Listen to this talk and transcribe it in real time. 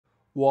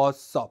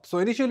What's up? So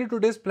initially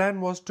today's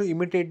plan was to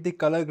imitate the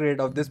color grade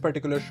of this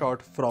particular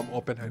shot from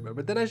Oppenheimer,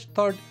 but then I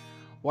thought,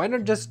 why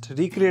not just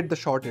recreate the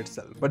shot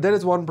itself? But there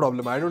is one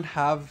problem, I don't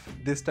have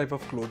this type of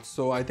clothes,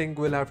 so I think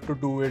we'll have to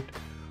do it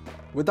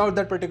without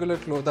that particular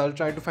cloth. I'll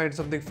try to find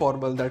something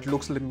formal that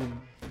looks like,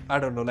 I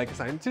don't know, like a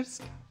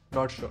scientist?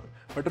 Not sure.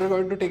 But we're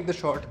going to take the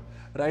shot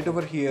right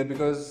over here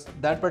because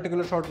that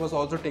particular shot was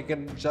also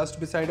taken just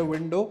beside a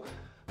window.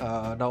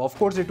 Now, of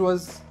course, it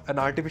was an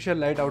artificial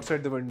light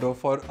outside the window.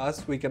 For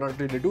us, we cannot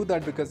really do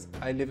that because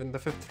I live in the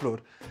 5th floor.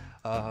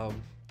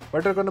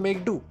 But we're gonna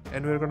make do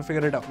and we're gonna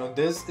figure it out. Now,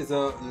 this is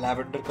a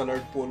lavender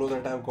colored polo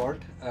that I've got,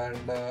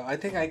 and I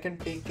think I can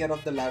take care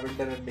of the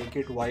lavender and make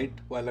it white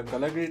while I'm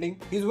color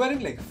grading. He's wearing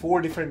like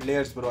 4 different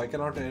layers, bro. I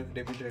cannot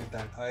imitate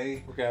that.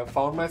 I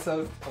found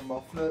myself a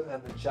muffler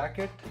and a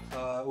jacket,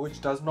 which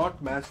does not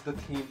match the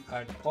theme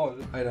at all.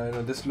 I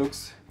know this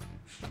looks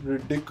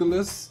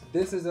ridiculous.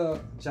 This is a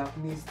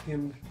Japanese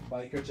themed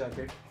biker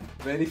jacket,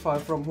 very far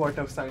from what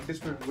a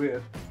scientist would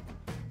wear.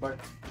 But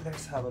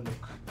let's have a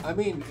look. I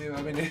mean,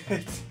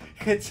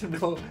 it's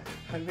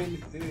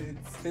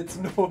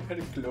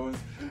nowhere close.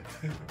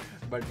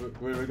 But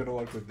we're gonna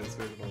work with this.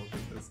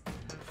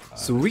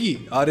 So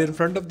we are in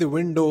front of the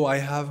window. I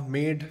have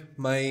made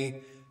my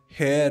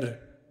hair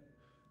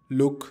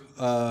look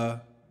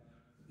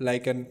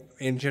like an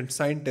ancient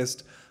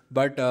scientist.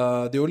 But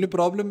the only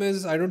problem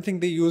is I don't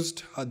think they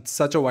used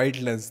such a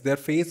wide lens. Their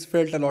face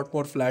felt a lot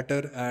more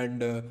flatter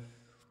and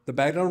the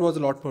background was a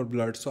lot more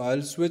blurred. So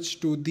I'll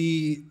switch to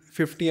the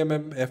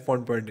 50mm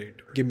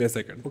f1.8. Give me a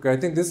second. Okay, I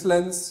think this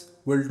lens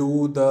will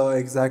do the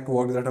exact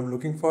work that I'm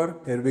looking for.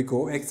 Here we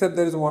go. Except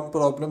there is one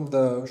problem.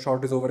 The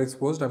shot is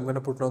overexposed. I'm going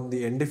to put on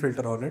the ND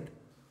filter on it.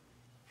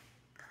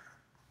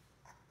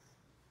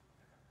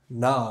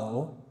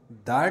 Now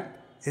that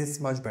is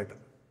much better.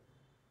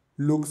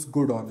 Looks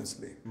good,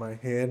 honestly. My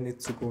hair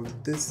needs to go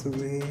this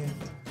way.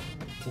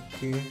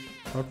 Okay,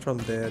 not from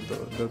there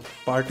though. The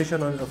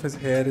partition of his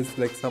hair is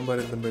like somewhere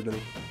in the middle.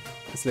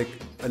 It's like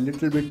a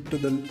little bit to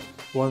the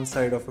one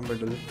side of the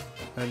middle,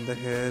 and the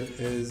hair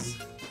is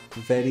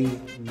very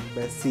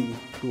messy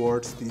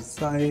towards the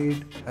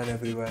side and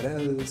everywhere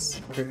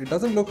else. Okay, it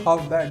doesn't look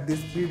half bad.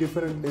 These 3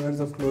 different layers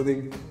of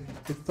clothing,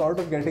 it's sort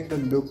of getting the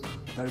look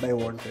that I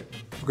wanted.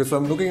 Okay, so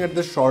I'm looking at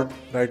the shot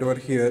right over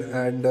here,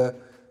 and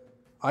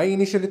I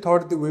initially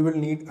thought that we will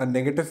need a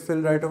negative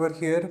fill right over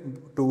here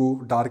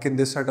to darken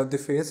this side of the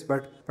face,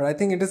 but I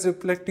think it is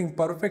reflecting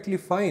perfectly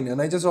fine. And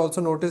I just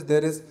also noticed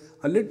there is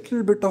a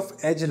little bit of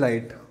edge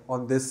light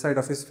on this side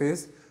of his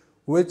face,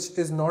 which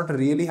is not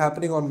really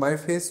happening on my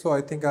face. So I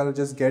think I'll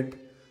just get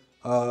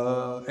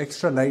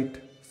extra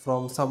light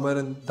from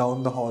somewhere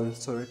down the hall,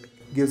 so it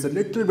gives a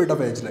little bit of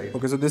edge light.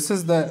 Okay, so this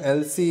is the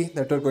LC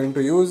that we're going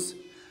to use.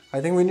 I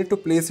think we need to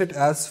place it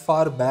as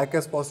far back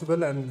as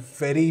possible and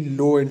very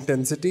low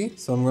intensity.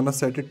 So I'm gonna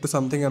set it to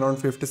something around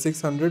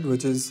 5600,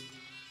 which is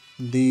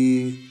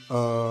the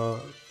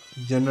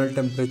general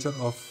temperature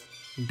of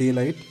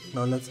daylight.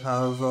 Now let's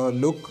have a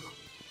look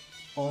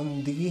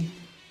on the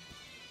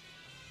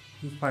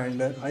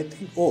viewfinder. I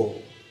think, oh,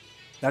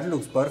 that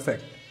looks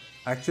perfect.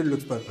 Actually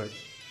looks perfect.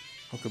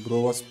 Okay,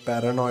 bro was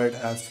paranoid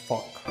as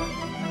fuck.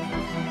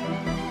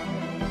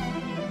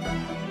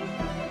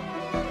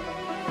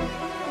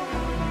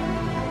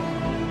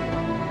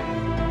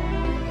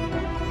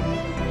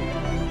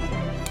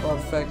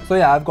 Perfect. So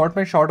yeah, I've got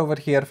my shot over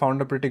here,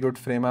 found a pretty good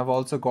frame. I've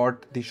also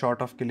got the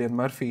shot of Cillian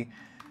Murphy.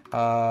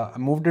 I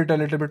moved it a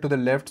little bit to the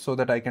left so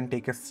that I can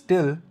take a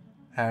still,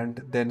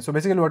 and then, so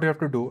basically what you have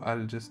to do,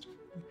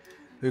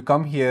 you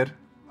come here,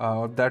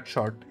 that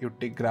shot, you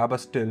grab a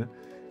still,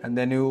 and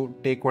then you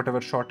take whatever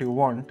shot you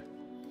want.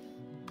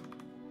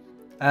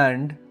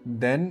 And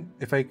then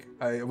if I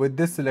with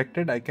this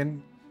selected, I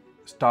can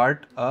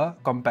start a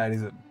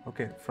comparison,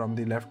 okay, from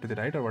the left to the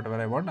right or whatever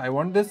I want. I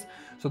want this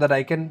so that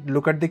I can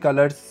look at the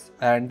colors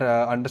and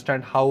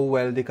understand how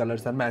well the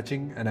colors are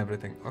matching and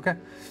everything. Okay,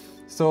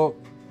 so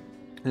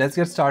let's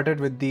get started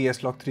with the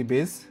S-Log3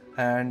 base,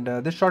 and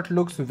this shot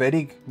looks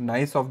very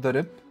nice off the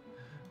rip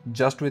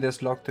just with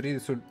S-Log3.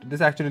 So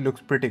this actually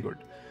looks pretty good,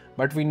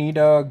 but we need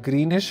a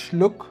greenish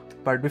look.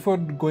 But before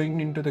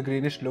going into the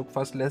greenish look,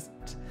 first let's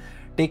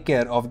take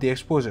care of the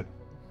exposure,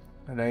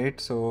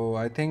 right? So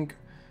I think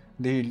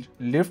the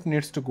lift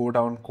needs to go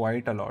down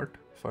quite a lot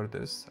for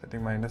this. I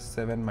think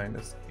 -7,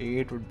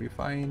 -8 would be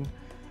fine.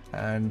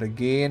 And the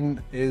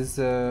gain is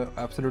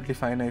absolutely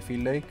fine. I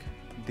feel like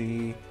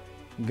the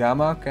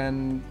gamma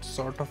can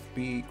sort of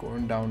be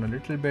going down a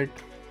little bit.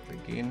 The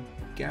gain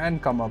can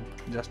come up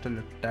just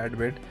a tad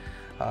bit.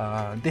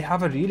 They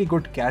have a really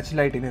good catch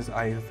light in his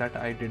eyes that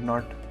I did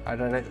not,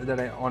 that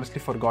I honestly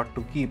forgot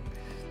to keep.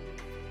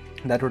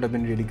 That would have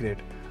been really great.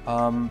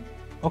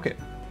 Okay,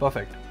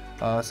 perfect.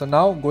 So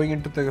now going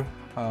into the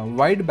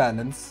white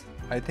balance,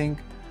 I think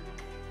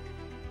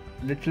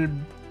little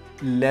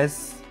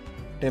less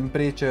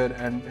temperature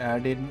and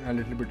add in a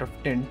little bit of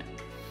tint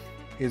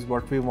is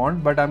what we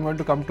want, but I'm going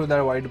to come to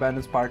the white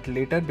balance part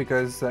later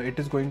because it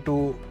is going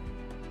to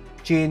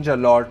change a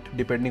lot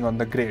depending on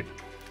the grade.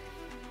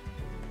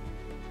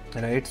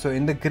 right? So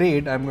in the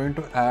grade, I'm going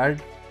to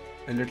add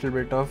a little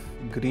bit of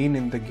green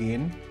in the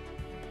gain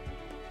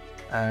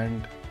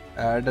and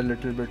add a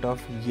little bit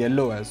of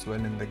yellow as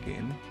well in the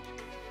gain.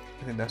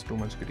 I think that's too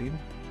much green.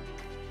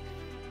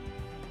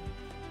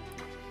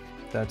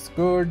 That's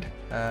good.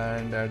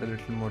 And add a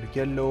little more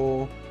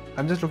yellow.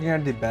 I'm just looking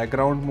at the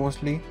background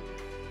mostly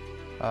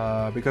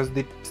because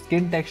the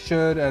skin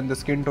texture and the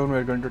skin tone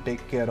we're going to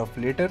take care of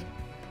later.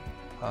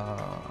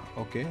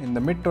 Okay, in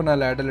the mid-tone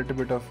I'll add a little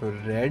bit of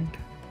red.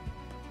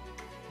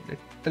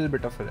 Little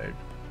bit of red.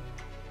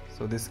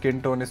 So the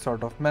skin tone is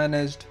sort of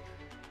managed.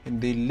 In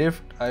the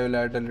lift, I will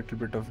add a little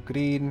bit of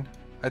green.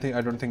 I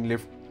don't think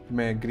lift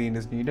green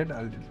is needed.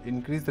 I'll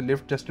increase the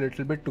lift just a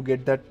little bit to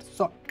get that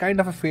kind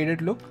of a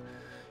faded look,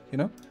 you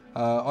know.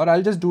 Or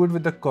I'll just do it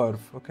with the curve.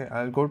 Okay,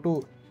 I'll go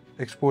to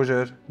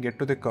exposure, get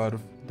to the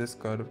curve, this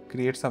curve,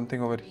 create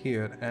something over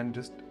here and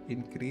just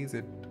increase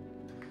it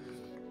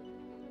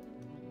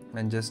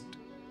and just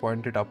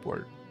point it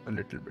upward a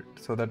little bit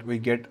so that we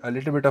get a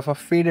little bit of a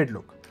faded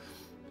look.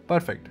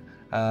 Perfect.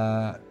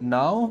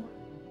 Now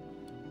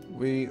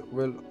we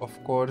will of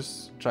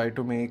course try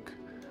to make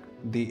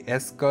the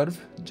S curve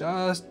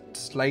just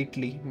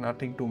slightly,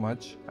 nothing too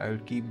much. I will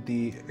keep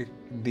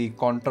the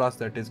contrast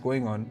that is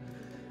going on.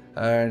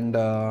 And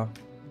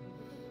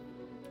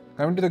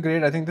coming to the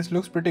grade, I think this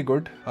looks pretty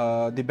good.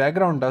 The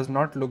background does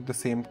not look the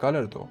same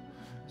color though.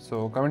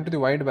 So coming to the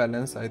white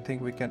balance, I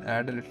think we can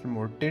add a little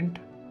more tint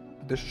to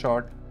this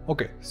shot.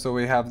 Okay, so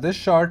we have this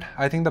shot.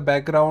 I think the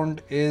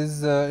background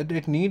is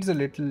it needs a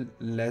little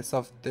less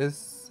of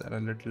this and a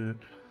little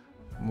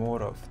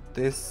more of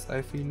this.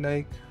 I feel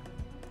like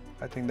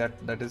I think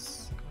that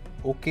is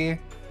okay.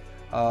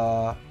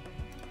 I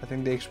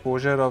think the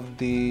exposure of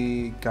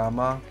the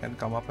gamma can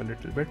come up a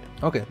little bit.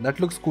 Okay, that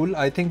looks cool.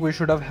 I think we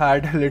should have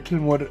had a little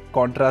more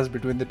contrast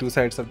between the two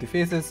sides of the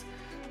faces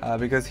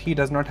because he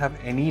does not have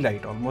any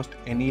light, almost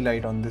any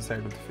light on this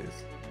side of the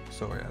face.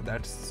 So yeah,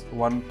 that's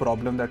one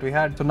problem that we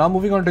had. So now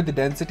moving on to the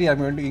density, I'm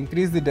going to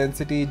increase the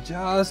density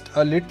just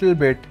a little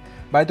bit.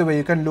 By the way,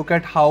 you can look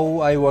at how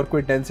I work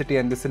with density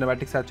and the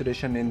cinematic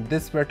saturation in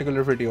this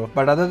particular video.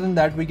 But other than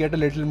that, we get a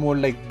little more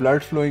like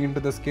blood flowing into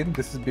the skin.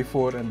 This is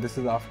before and this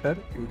is after.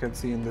 You can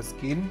see in the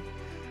skin.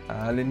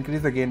 I'll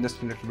increase again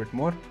just a little bit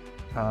more.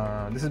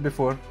 This is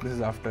before, this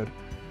is after.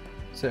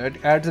 So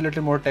it adds a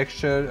little more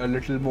texture, a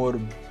little more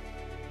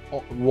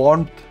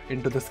warmth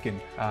into the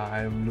skin.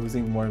 I'm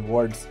losing more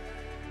words.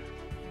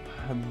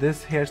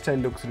 This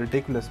hairstyle looks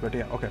ridiculous, but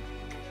yeah, okay.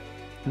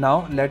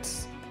 Now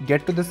let's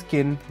get to the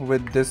skin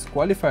with this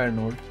qualifier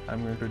node.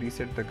 I'm going to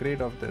reset the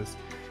grade of this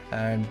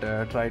and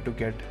try to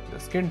get the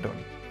skin tone,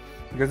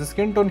 because the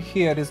skin tone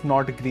here is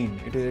not green,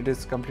 it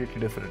is completely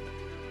different.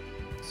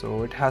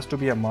 So it has to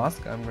be a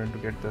mask. I'm going to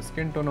get the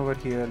skin tone over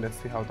here. Let's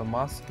see how the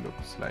mask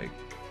looks like.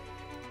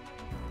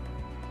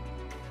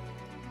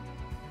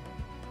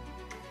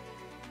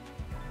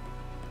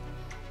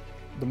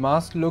 The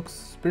mask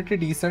looks pretty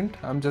decent.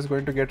 I'm just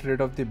going to get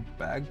rid of the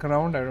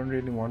background. I don't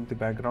really want the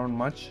background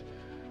much.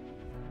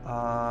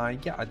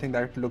 Yeah, I think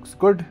that looks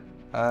good.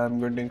 I'm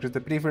going to increase the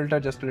pre-filter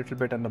just a little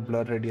bit and the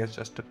blur radius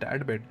just a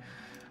tad bit.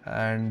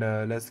 And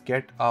let's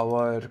get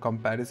our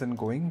comparison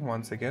going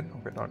once again.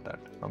 Okay, not that.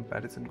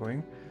 Comparison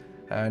going.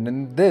 And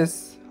in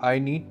this, I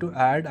need to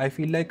add, I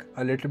feel like,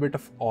 a little bit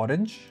of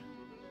orange.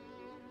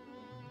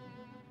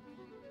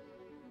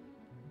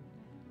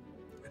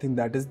 I think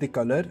that is the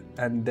color.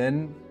 And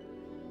then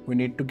we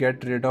need to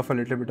get rid of a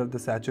little bit of the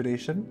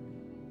saturation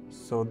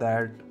so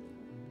that,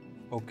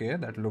 okay,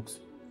 that looks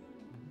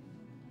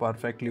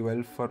perfectly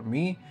well for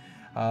me.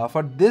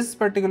 For this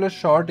particular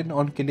shot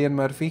on Cillian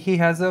Murphy, he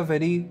has a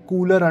very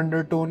cooler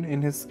undertone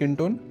in his skin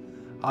tone.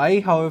 I,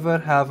 however,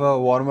 have a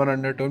warmer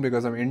undertone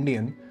because I'm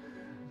Indian.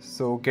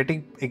 So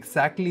getting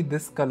exactly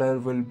this color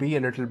will be a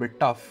little bit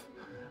tough.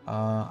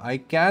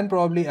 I can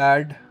probably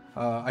add,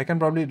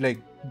 like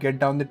get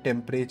down the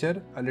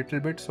temperature a little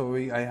bit so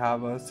I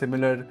have a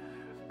similar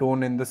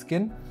tone in the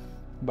skin.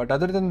 But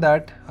other than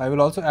that, I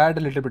will also add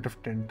a little bit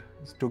of tint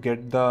to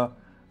get the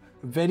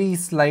very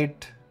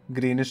slight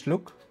greenish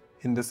look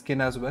in the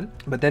skin as well.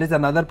 But there is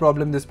another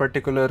problem this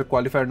particular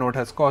qualifier node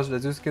has caused.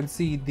 As you can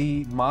see,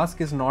 the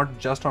mask is not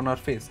just on our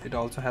face, it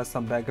also has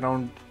some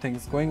background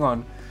things going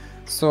on.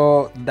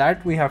 So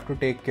that we have to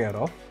take care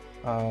of.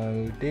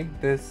 I'll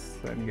take this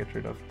and get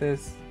rid of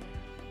this.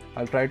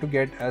 I'll try to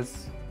get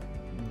as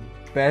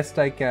best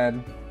I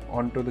can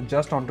onto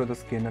the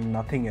skin and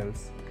nothing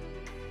else.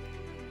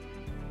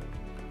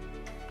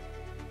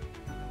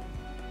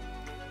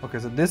 Okay,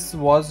 so this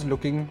was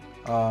looking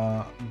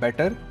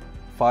better,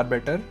 far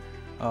better,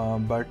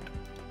 but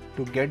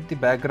to get the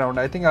background,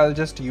 I think I'll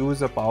just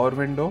use a power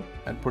window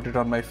and put it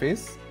on my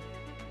face.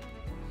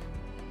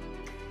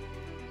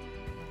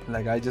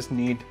 Like, I just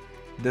need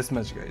this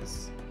much,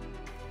 guys.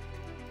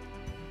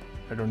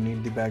 I don't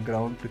need the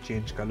background to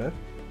change color.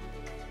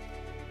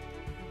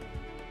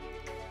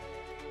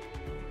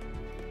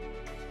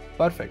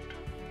 Perfect.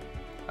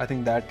 I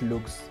think that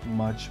looks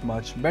much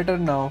better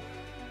now.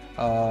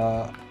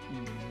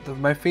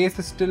 My face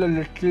is still a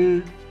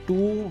little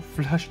too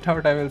flushed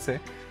out, I will say.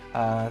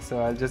 So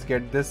I'll just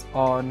get this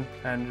on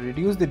and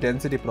reduce the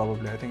density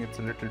probably. I think it's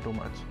a little too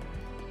much.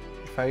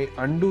 If I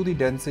undo the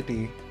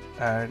density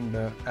and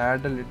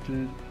add a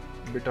little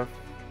bit of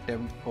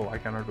oh, I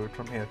cannot do it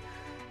from here.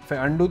 If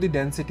I undo the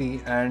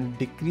density and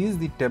decrease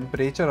the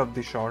temperature of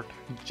the shot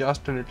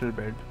just a little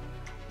bit,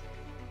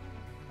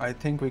 I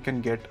think we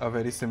can get a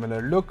very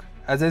similar look.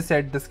 As I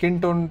said, the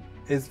skin tone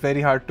is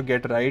very hard to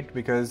get right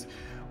because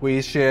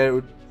we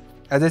share,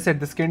 as I said,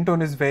 the skin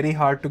tone is very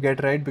hard to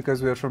get right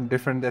because we are from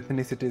different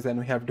ethnicities and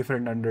we have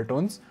different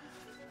undertones.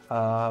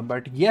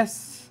 But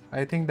yes,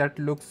 I think that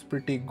looks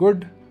pretty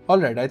good.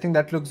 Alright, I think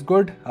that looks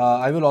good.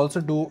 I will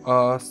also do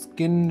a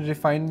skin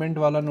refinement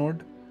wala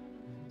node.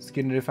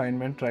 Skin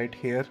refinement right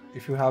here.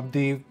 If you have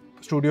the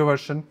studio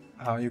version,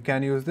 you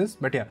can use this.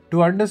 But yeah,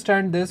 to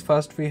understand this,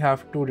 first we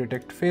have to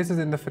detect faces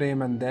in the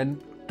frame and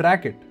then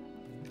track it.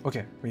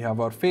 Okay, we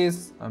have our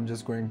face. I'm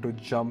just going to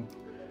jump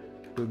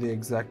to the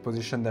exact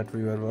position that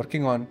we were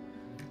working on.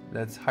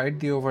 Let's hide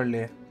the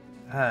overlay,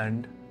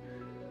 and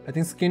I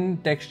think skin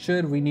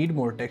texture, we need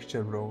more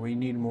texture, bro. We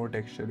need more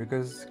texture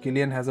because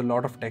Killian has a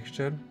lot of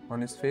texture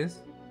on his face.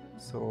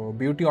 So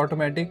beauty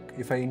automatic,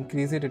 if I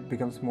increase it, it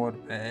becomes more,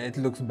 it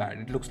looks bad.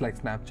 It looks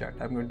like Snapchat.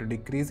 I'm going to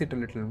decrease it a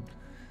little.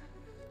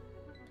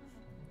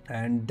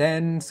 And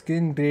then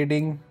skin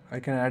grading, I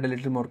can add a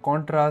little more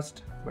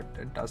contrast, but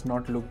it does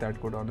not look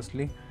that good,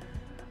 honestly.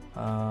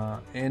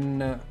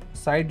 In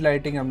side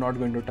lighting, I'm not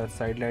going to touch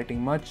side lighting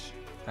much.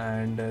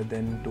 And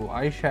then to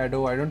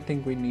eyeshadow, I don't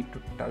think we need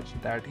to touch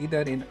that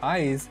either. In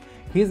eyes,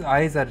 his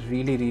eyes are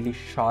really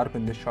sharp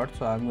in this shot,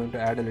 so I'm going to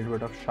add a little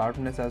bit of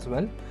sharpness as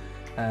well,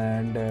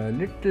 and a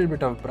little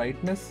bit of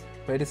brightness,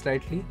 very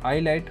slightly.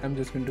 Highlight, I'm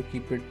just going to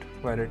keep it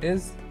where it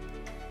is.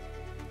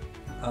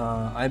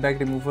 Eye bag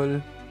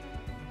removal,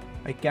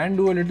 I can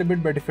do a little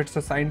bit, but if it's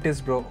a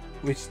scientist, bro,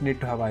 which need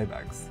to have eye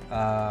bags.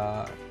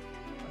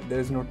 There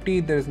is no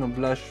teeth, there is no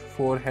blush.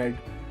 Forehead,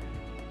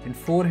 in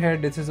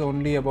forehead, this is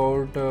only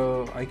about,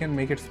 I can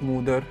make it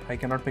smoother, I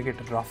cannot make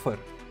it rougher.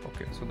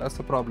 Okay, so that's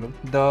the problem.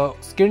 The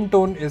skin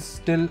tone is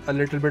still a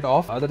little bit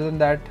off. Other than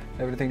that,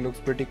 everything looks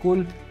pretty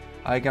cool.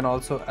 I can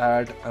also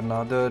add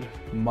another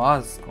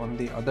mask on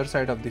the other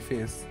side of the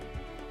face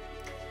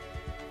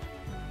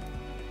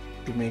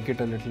to make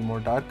it a little more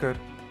darker.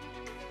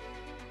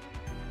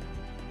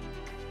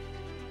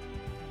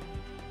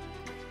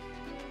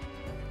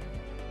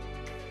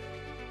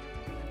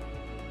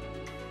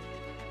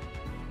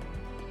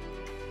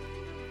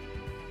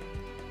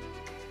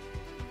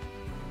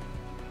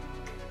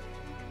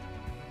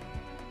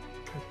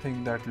 I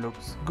think that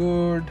looks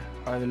good.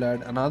 I will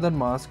add another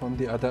mask on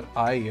the other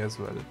eye as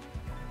well,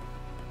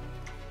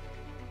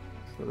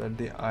 so that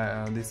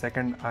the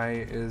second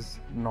eye is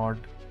not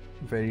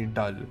very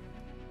dull.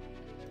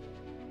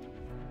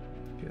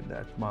 Okay,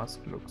 that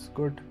mask looks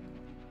good.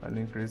 I'll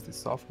increase the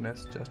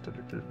softness just a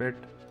little bit,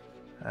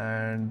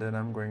 and then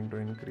I'm going to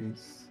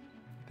increase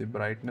the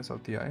brightness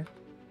of the eye.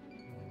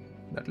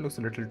 That looks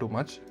a little too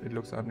much. It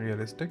looks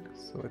unrealistic,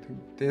 so I think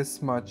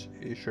this much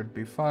should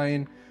be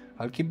fine.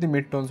 I'll keep the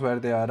midtones where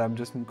they are. I'm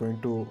just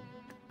going to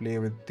play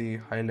with the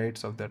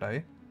highlights of that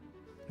eye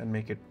and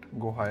make it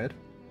go higher.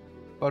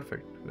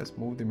 Perfect. Let's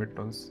move the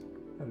midtones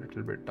a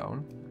little bit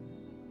down.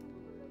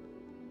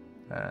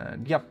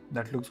 And yep,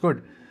 that looks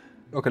good.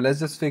 Okay, let's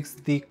just fix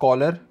the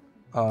collar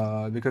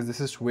because this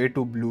is way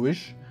too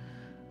bluish.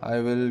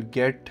 I will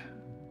get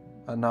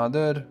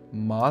another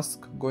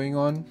mask going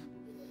on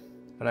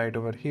right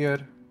over here.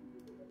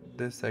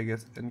 This, I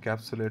guess,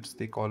 encapsulates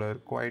the collar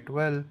quite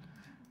well.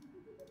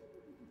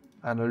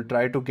 And I'll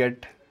try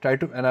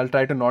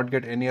to not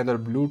get any other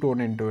blue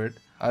tone into it.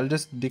 I'll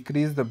just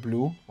decrease the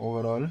blue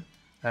overall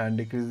and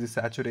decrease the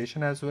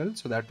saturation as well,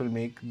 so that will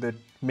make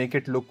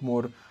it look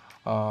more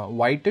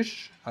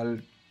whitish. I'll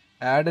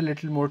add a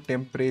little more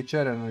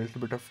temperature and a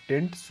little bit of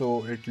tint,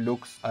 so it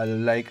looks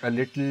like a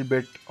little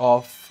bit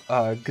of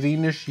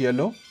greenish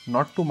yellow,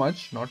 not too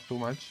much.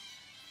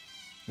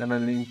 Then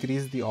I'll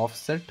increase the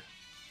offset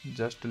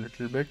just a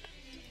little bit,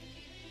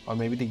 or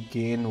maybe the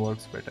gain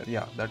works better.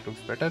 Yeah, that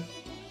looks better.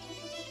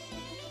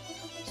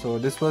 So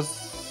this was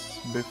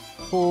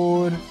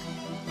before, and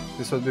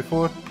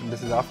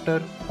this is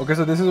after. Okay,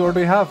 so this is what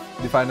we have,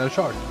 the final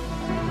shot.